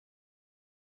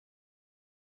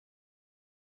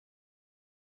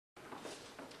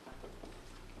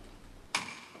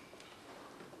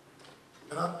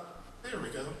There we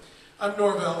go. I'm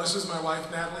Norvell. This is my wife,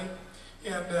 Natalie.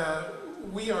 And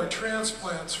we are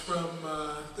transplants from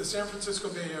the San Francisco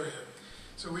Bay Area.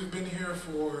 So we've been here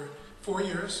for 4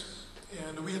 years,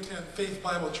 and we attend Faith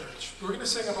Bible Church. We're going to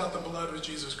sing about the blood of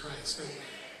Jesus Christ. And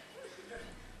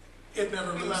it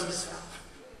never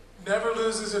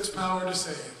loses its power to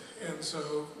save. And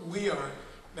so we are,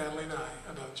 Natalie and I,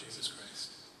 about Jesus Christ.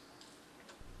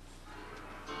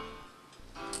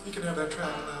 You can have that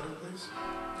track louder, please.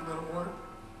 A little more.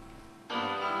 There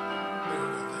we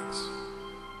go, thanks.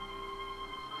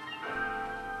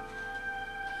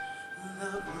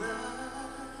 The blood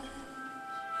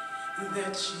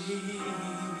that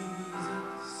Jesus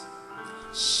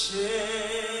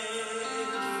shed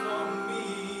for me,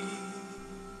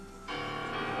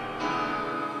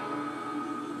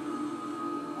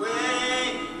 way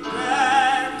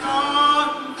back on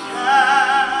Calvary,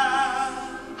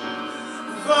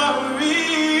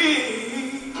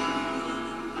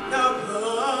 the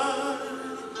blood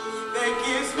that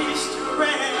gives me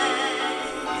strength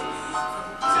from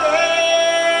day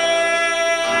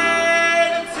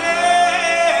to day.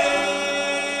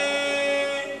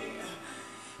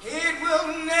 It will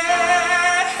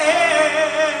never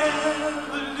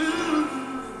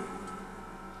lose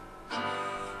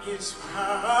its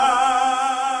power.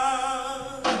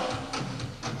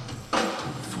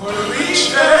 For it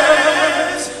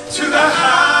reaches to the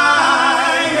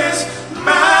highest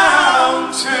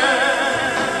mountain,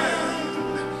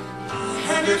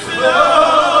 And it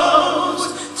flows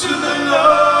to the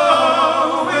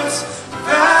lowest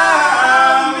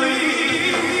valley.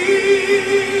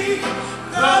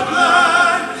 The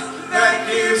blood that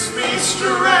gives me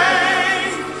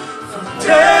strength from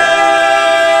day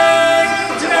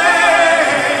to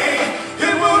day,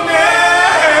 it will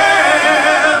never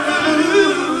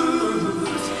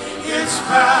lose its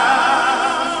power.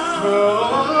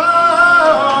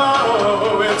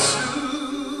 oh, it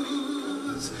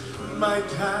soothes my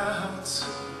doubts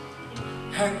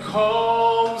and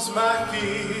calms my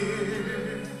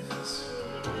fears,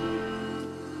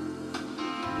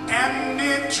 And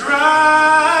it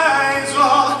dries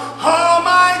all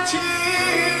my tears.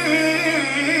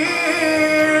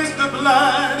 The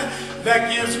blood that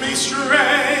gives me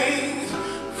strength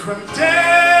from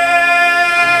day